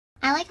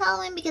I like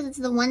Halloween because it's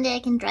the one day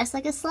I can dress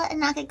like a slut and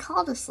not get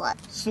called a slut.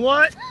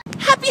 Slut?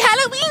 Happy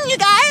Halloween, you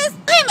guys!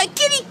 I'm a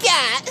kitty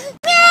cat!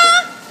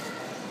 Meow!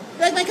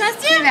 You like my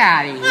costume? Get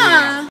out of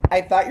here.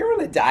 I thought you were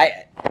on a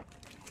diet.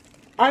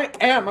 I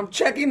am. I'm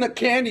checking the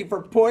candy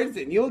for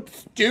poison. You look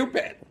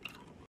stupid.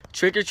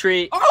 Trick or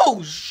treat.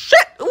 Oh, shit!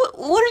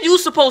 What are you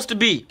supposed to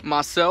be?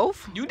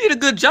 Myself? You did a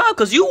good job,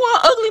 because you are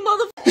ugly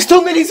mother... There's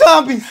too many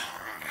zombies.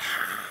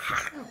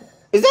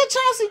 Is that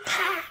Chelsea?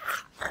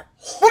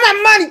 Where's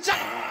my money?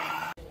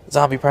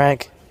 Zombie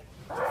prank.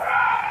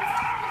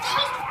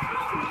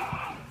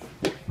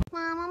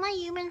 Mom, all my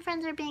human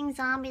friends are being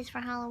zombies for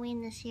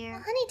Halloween this year.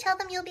 Well, honey, tell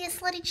them you'll be a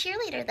slutty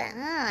cheerleader then.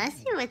 Oh, I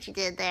see what you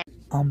did there.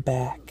 I'm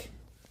back.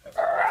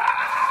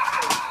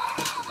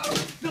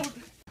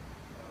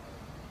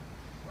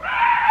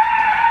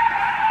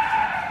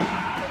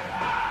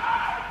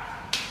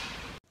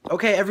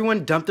 Okay,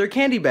 everyone dump their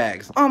candy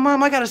bags. Oh,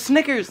 Mom, I got a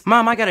Snickers.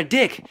 Mom, I got a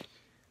dick.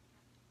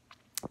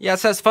 Yeah, it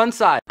says fun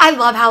side. I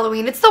love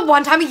Halloween. It's the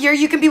one time of year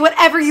you can be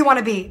whatever you want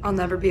to be. I'll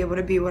never be able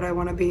to be what I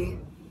want to be.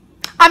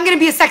 I'm gonna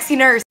be a sexy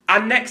nurse.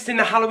 And next in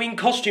the Halloween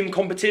costume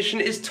competition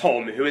is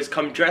Tom, who has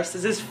come dressed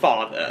as his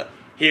father.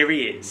 Here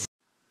he is.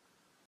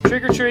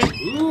 Trick or treat.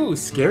 Ooh,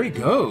 scary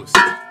ghost.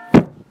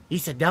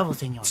 He's a devil,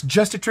 senor. It's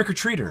just a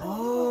trick-or-treater.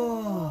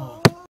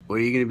 Oh. What are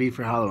you gonna be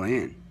for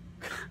Halloween?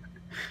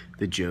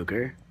 The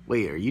Joker?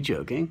 Wait, are you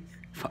joking?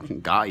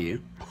 Fucking got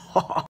you.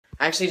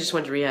 I actually just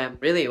went to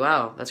rehab. Really?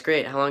 Wow, that's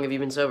great. How long have you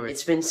been sober?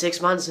 It's been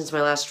 6 months since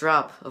my last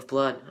drop of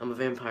blood. I'm a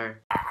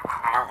vampire.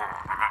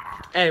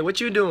 Hey,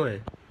 what you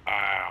doing?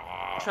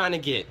 Trying to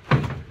get.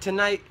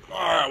 Tonight.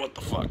 Alright, what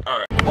the fuck?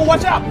 Alright. Oh,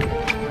 watch out!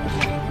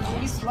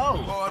 Be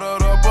slow.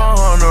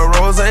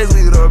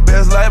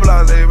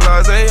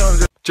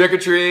 Trick or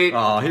treat.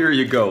 Oh, here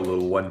you go,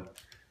 little one.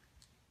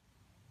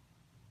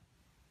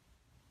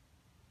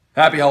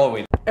 Happy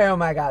Halloween. Oh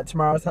my god,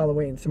 tomorrow's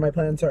Halloween, so my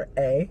plans are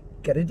A,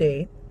 get a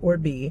date, or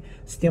B,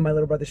 steal my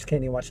little brother's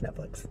candy and watch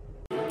Netflix.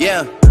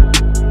 Yeah.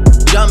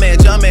 Jumpin',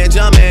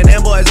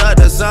 them boys up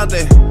to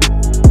something.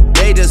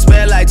 They just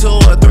spent like 2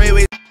 or 3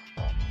 weeks.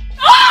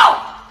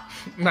 Oh!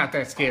 Not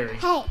that scary.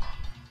 Hey.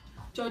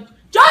 Jojo!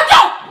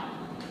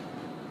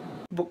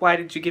 But why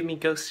did you give me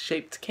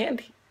ghost-shaped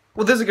candy?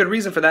 Well, there's a good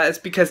reason for that. It's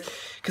because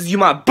you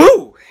my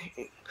boo!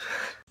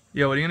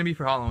 Yo, what are you gonna be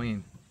for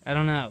Halloween? I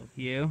don't know.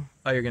 You?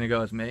 Oh, you're gonna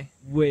go as me?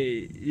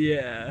 Wait,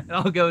 yeah.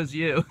 I'll go as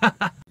you.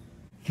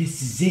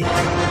 This is it.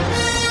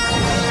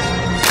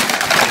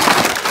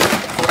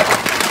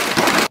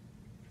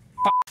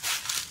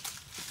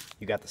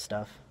 You got the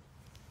stuff?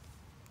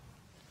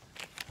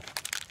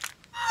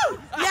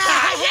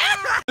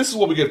 This is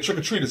what we get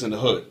trick-or-treaters in the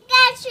hood.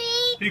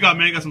 He got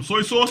some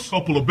soy sauce,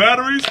 couple of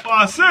batteries,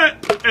 5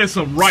 cents, and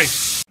some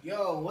rice.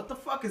 Yo, what the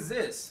fuck is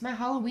this? My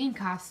Halloween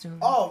costume.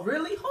 Oh,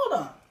 really? Hold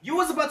on. You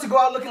was about to go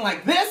out looking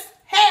like this?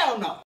 Hell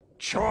no!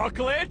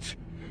 Chocolate!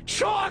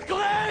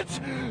 Chocolate!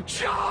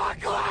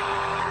 Chocolate!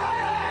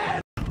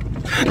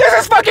 This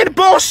is fucking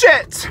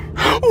bullshit!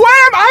 Why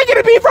am I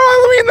gonna be for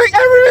Halloween like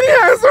everybody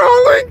has their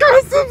Halloween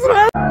costumes?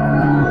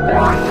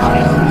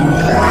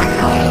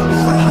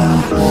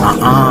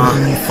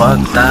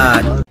 Fuck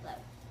that.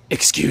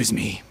 Excuse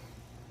me.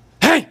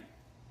 Hey!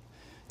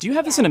 Do you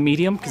have this in a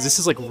medium? Because this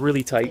is like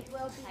really tight.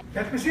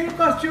 That's machine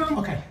costume?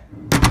 Okay.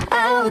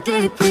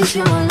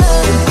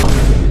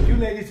 You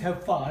ladies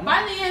have fun.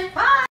 Bye, Leanne.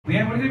 Bye.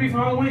 Leanne, what are you gonna be for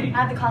Halloween? I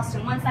have the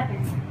costume. 1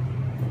 second.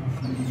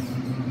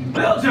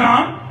 Well,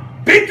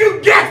 John, did you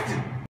guessed it?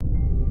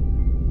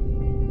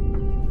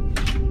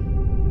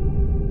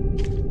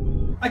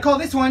 I call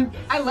this one,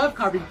 I love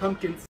carving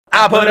pumpkins.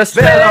 I put a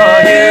spell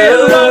on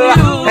you,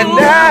 and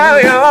now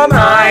you're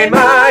mine,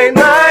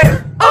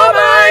 oh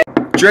mine!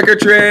 Trick or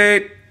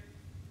treat.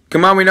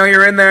 Come on, we know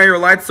you're in there. Your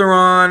lights are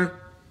on.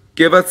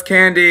 Give us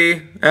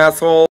candy,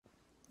 asshole.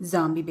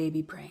 Zombie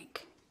baby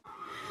prank. Oh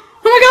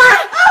my god!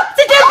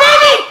 It's a dead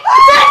baby!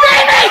 It's a dead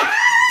baby!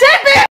 Dead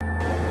baby!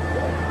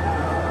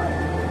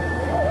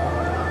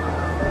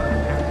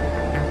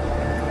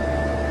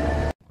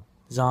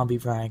 Zombie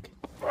prank.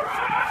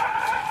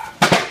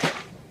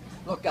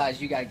 Look, guys,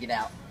 you gotta get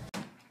out.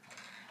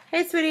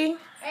 Hey, sweetie.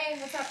 Hey,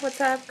 what's up? What's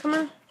up? Come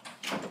on.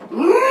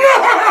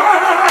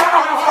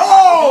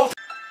 Oh!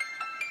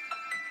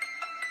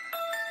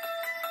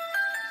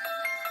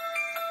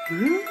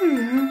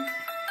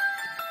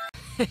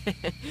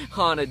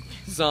 Haunted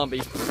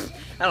zombie.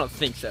 I don't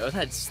think so.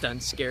 That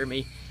doesn't scare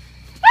me.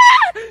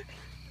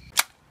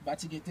 About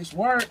to get this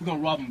work. We're gonna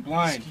rob him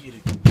blind.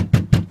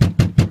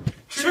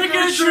 Trick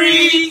or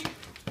treat!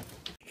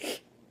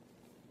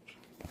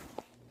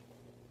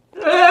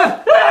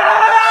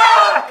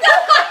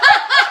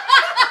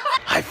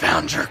 I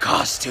found your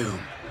costume.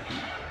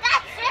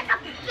 That's like a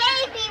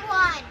baby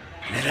one.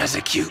 And it has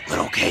a cute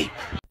little cape.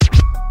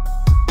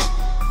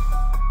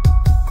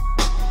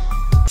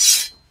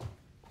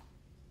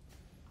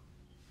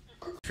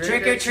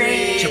 Trick or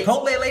treat!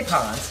 Chipotle Le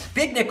Pons,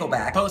 Big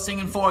Nickelback, Posting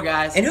in 4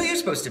 Guys. And who are you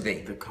supposed to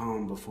be? The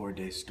calm before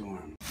day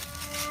storm.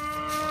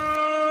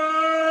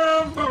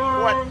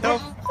 What the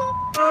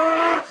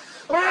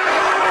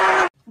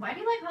Why do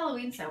you like Halloween?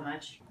 Halloween so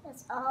much?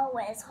 There's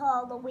always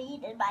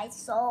Halloween in my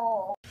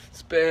soul.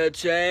 Spare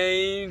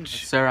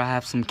change. Sir, I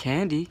have some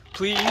candy.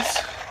 Please.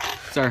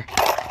 Sir.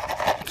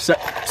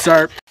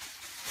 Sir.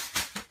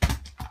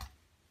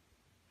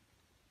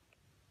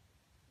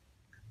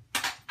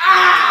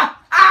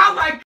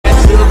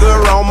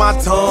 Sugar on my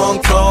tongue,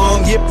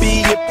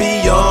 yippee,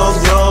 yippee,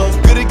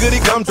 young. Goody, goody,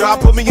 come drop,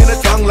 put me in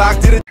a tongue lock.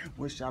 Did it?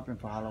 We're shopping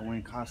for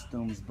Halloween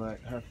costumes,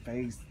 but her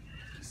face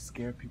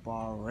scared people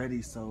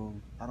already, so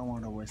I don't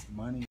want to waste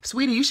money.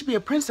 Sweetie, you should be a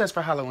princess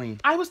for Halloween.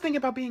 I was thinking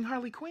about being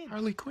Harley Quinn.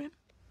 Harley Quinn?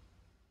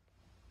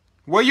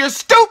 Well, you're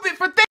stupid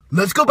for thinking.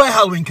 Let's go buy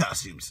Halloween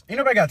costumes. Ain't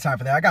nobody got time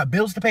for that. I got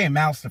bills to pay and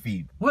mouths to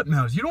feed. What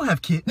mouths? You don't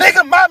have kids.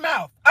 Nigga, my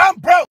mouth. I'm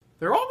broke.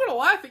 They're all gonna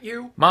laugh at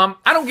you. Mom,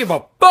 I don't give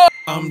a fuck.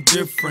 I'm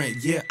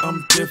different, yeah,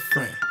 I'm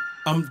different.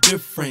 I'm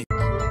different.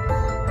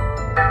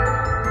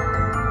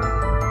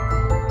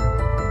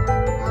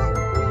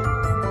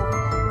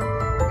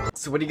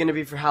 So what are you gonna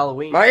be for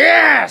Halloween? My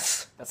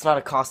ass! That's not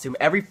a costume.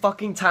 Every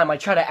fucking time I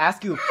try to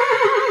ask you.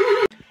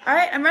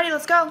 Alright, I'm ready,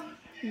 let's go.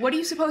 What are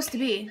you supposed to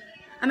be?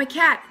 I'm a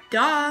cat,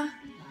 duh.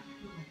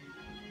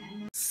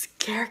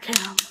 Scare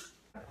cam.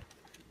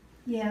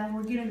 Yeah,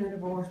 we're getting a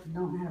divorce, but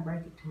don't know how to break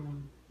it to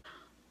him.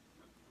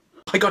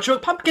 I got you a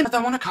pumpkin. I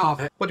don't want to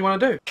carve it. What do you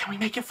want to do? Can we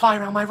make it fly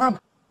around my room?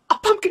 A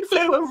pumpkin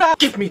flew around.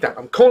 Give me that.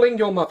 I'm calling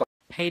your mother.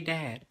 Hey,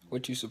 Dad.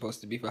 What you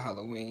supposed to be for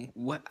Halloween?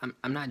 What?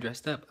 I'm not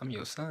dressed up. I'm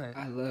your son.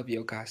 I love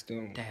your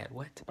costume. Dad,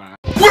 what? Bye.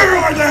 Where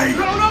are they? I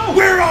don't know.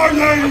 Where are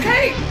they?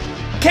 Okay.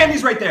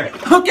 Candy's right there.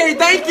 Okay,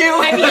 thank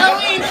you. Happy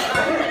Halloween.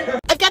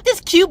 I've got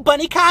this cute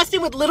bunny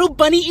costume with little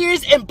bunny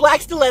ears and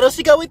black stilettos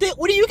to go with it.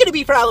 What are you gonna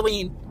be for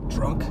Halloween?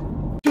 Drunk?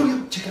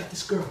 Julia, check out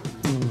this girl.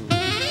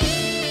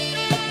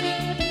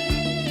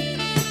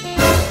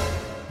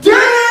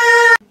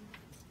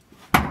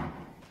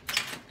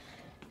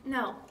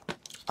 No.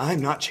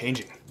 I'm not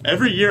changing.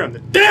 Every year I'm the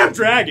damn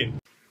dragon.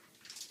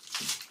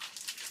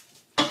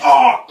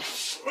 Oh,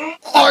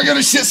 I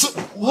gotta shit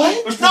some.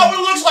 What? That's not what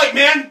it looks like,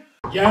 man.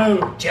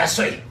 Yo,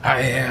 Jesse.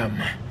 I am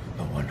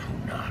the one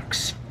who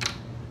knocks.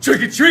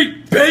 Trick or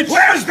treat, bitch!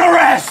 Where's the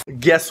rest?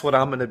 Guess what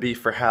I'm gonna be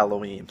for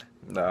Halloween?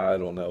 Nah, I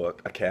don't know.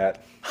 A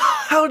cat.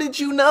 How did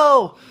you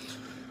know?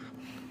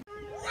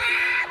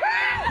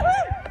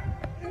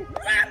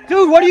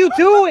 Dude, what are you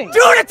doing?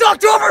 Dude, I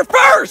talked to her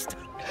first!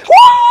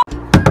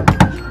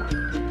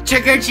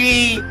 Trick or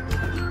treat.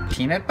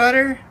 Peanut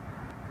butter?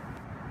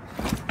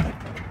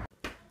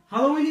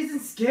 Halloween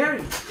isn't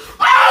scary.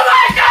 Oh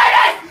my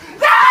goodness!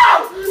 No!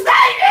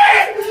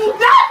 Satan!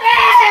 Not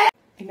me!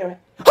 Ignore it.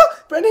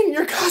 Brendan,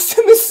 your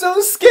costume is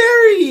so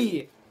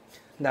scary!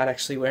 Not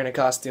actually wearing a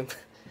costume.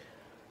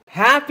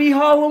 Happy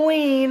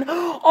Halloween!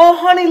 Oh,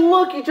 honey,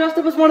 look, you dressed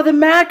up as one of the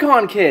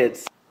MadCon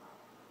kids.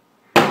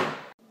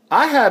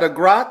 I had a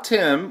grot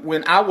Tim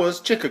when I was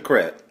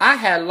Chickacrit. I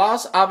had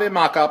lots of a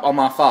mock-up on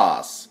my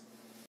face.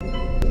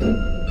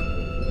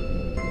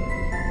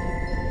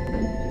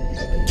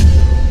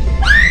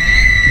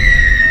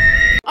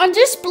 On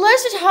this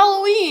blessed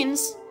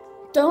Halloweens,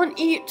 don't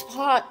eat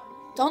pot.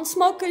 Don't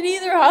smoke it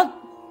either.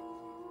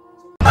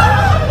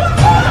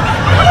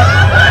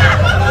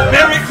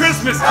 Merry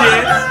Christmas,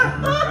 kids!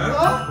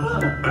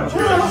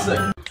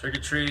 Trick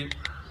or treat.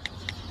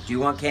 Do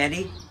you want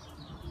candy?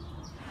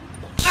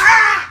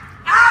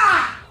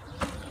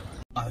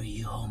 Are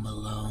you home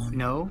alone?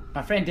 No.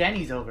 My friend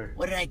Danny's over.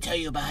 What did I tell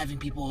you about having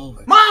people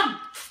over? Mom!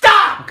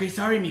 Stop! Okay,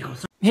 sorry, Miko.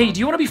 Hey, do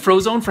you want to be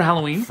Frozone for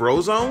Halloween?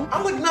 Frozone?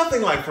 I look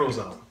nothing like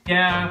Frozone.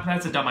 Yeah,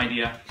 that's a dumb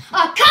idea.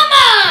 Oh, come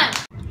on!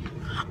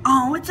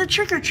 Oh, it's a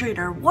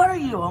trick-or-treater. What are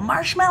you, a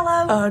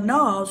marshmallow?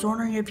 No, I was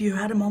wondering if you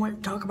had a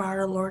moment to talk about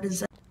our Lord and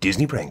Savior.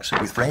 Disney pranks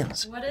with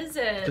friends. What is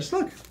it? Just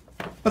look.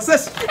 What's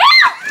this?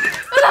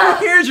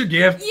 Here's your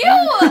gift.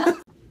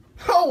 You!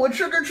 Oh, a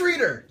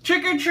trick-or-treater.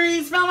 Trick or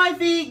treat, smell my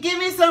feet, give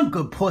me some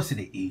good pussy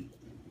to eat.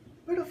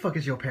 Where the fuck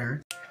is your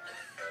parents?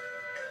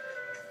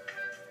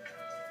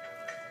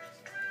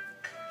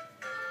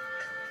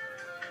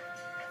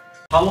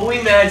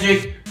 Halloween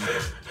magic.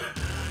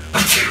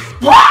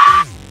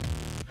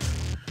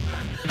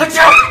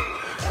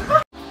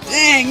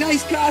 Dang,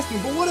 nice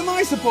costume, but what am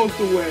I supposed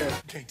to wear?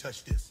 Can't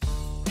touch this.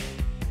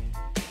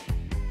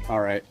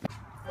 Alright.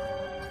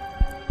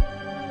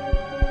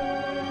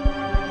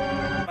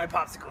 My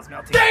popsicle's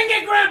melting. Dang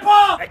it,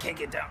 Grandpa! I can't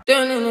get down.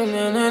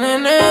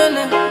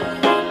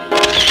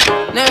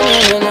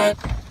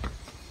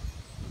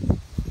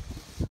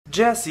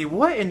 Jesse,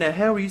 what in the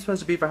hell were you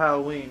supposed to be for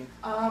Halloween?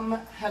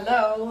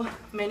 Hello,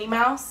 Minnie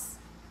Mouse?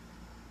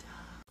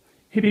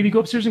 Hey, baby, go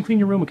upstairs and clean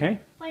your room, okay?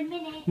 1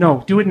 minute.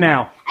 No, do it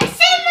now. I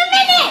said 1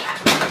 minute!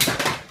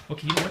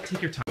 Okay, you know what?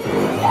 Take your time.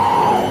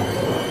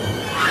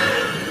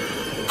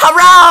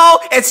 Hello!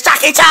 It's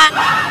Jackie Chan!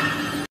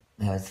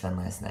 That was fun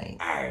last night.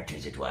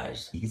 Tis it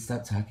was. You can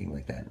stop talking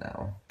like that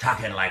now.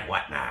 Talking like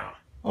what now?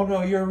 Oh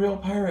no, you're a real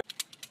pirate.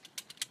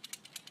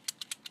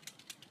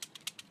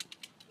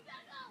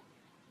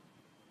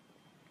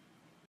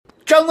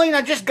 Jolene,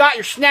 I just got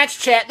your Snatch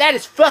Chat. That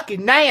is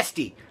fucking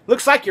nasty.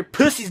 Looks like your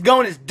pussy's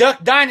going as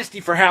Duck Dynasty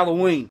for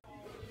Halloween.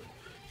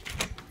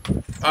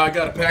 I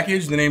got a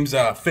package. The name's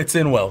Fits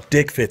In Well.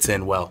 Dick Fits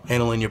In Well.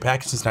 Handling your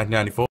package since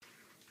 1994.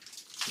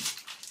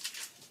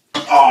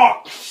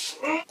 Oh,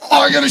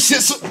 I gotta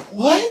shit.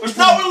 What? That's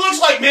not what it looks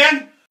like,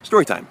 man.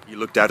 Story time. He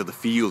looked out of the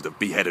field of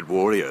beheaded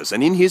warriors,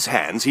 and in his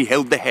hands he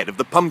held the head of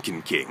the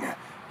Pumpkin King.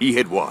 He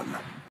had won.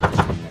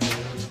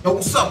 Yo,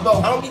 what's up,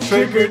 though, homie?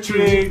 Trick or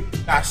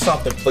treat. Got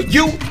something for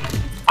you,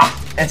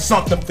 and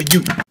something for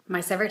you.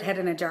 My severed head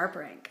in a jar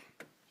prank.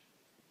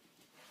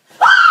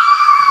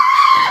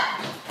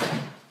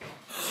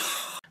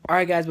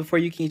 Alright guys, before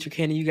you can eat your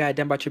candy, you gotta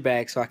dump out your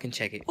bag so I can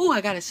check it. Oh,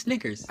 I got a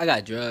Snickers. I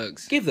got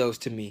drugs. Give those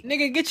to me.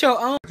 Nigga, get your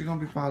own. What you gonna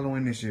be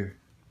following this year?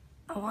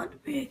 I want to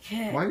be a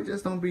kid. Why you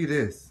just don't be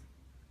this?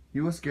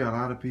 You will scare a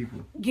lot of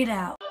people. Get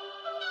out.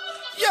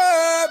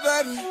 Yeah,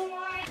 baby.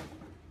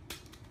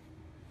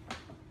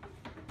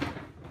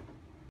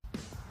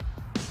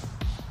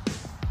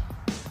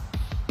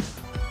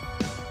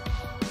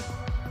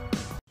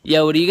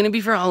 Yo, what are you gonna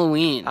be for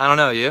Halloween? I don't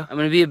know, you? I'm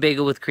gonna be a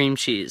bagel with cream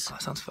cheese. Oh,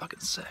 that sounds fucking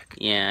sick.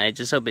 Yeah, I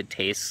just hope it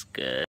tastes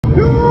good.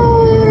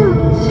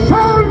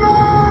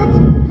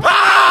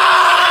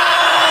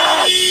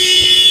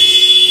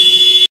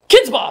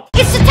 Kids Bop!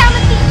 It's the time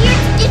of the year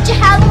to get your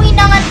Halloween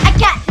on. I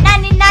got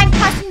 99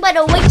 costumes, but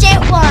which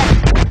ain't one.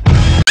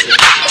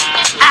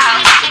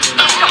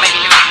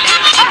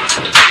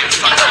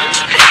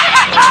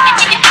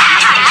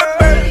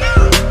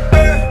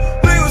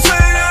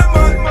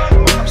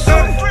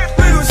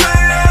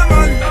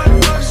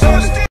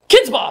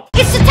 Kids Bop!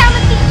 It's the time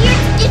of the year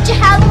to get your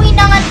Halloween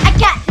on. I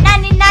got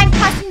 99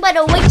 costumes, but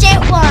which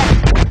ain't one.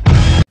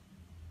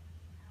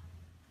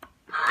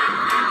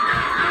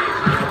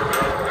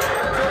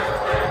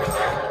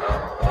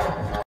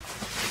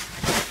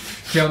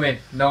 Kill me.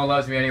 No one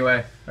loves me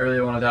anyway. I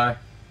really want to die.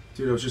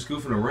 Dude, I was just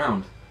goofing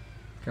around.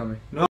 Kill me.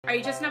 No. Are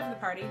you just enough for the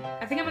party?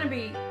 I think I'm gonna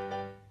be...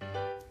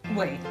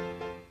 Wait.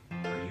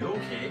 Are you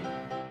okay?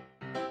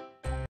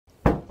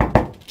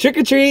 Trick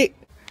or treat.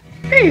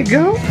 There you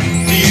go.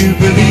 Do you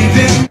believe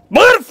in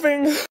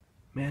Butterfinger?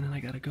 Man, and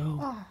I gotta go.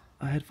 Oh.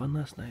 I had fun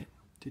last night.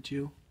 Did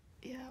you?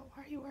 Yeah,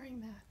 why are you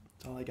wearing that?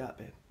 That's all I got,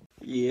 babe.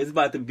 Yeah, it's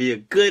about to be a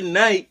good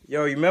night.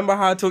 Yo, you remember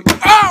how I told you?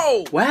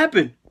 Oh! What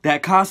happened?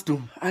 That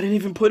costume. I didn't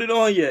even put it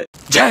on yet.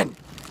 Jen,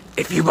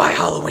 if you buy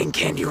Halloween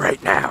candy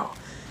right now,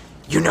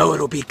 you know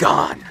it'll be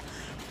gone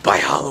by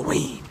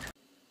Halloween.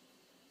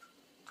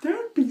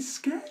 Don't be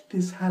scared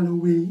this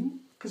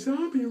Halloween, because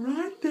I'll be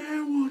right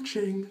there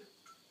watching.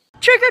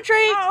 Trick or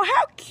treat. Oh,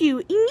 how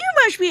cute. And you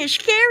must be a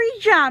scary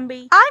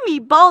zombie. I'm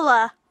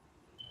Ebola.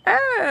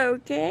 Oh,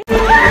 okay.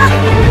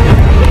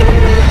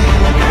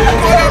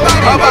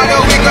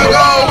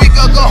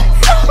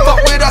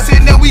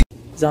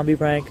 Zombie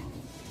prank.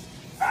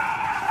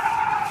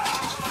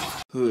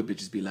 Hood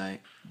bitches be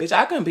like, bitch,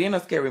 I couldn't be in a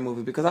scary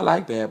movie because I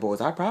like bad boys.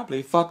 I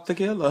probably fucked the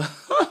killer.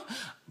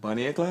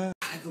 Bonnie and Clyde.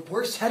 I have the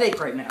worst headache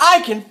right now.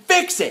 I can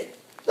fix it!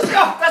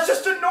 That's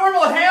just a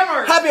normal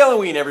hammer! Happy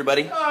Halloween,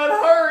 everybody. Oh, it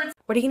hurts!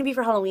 What are you gonna be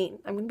for Halloween?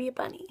 I'm gonna be a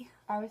bunny.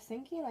 I was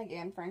thinking like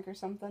Anne Frank or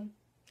something.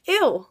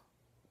 Ew.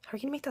 How are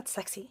you gonna make that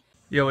sexy?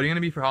 Yo, what are you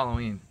gonna be for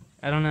Halloween?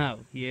 I don't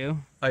know. You?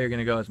 Oh, you're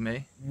gonna go as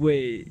me?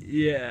 Wait,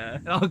 yeah.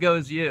 I'll go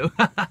as you.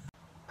 What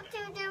do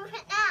we do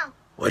now?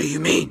 What do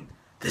you mean?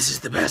 This is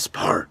the best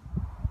part.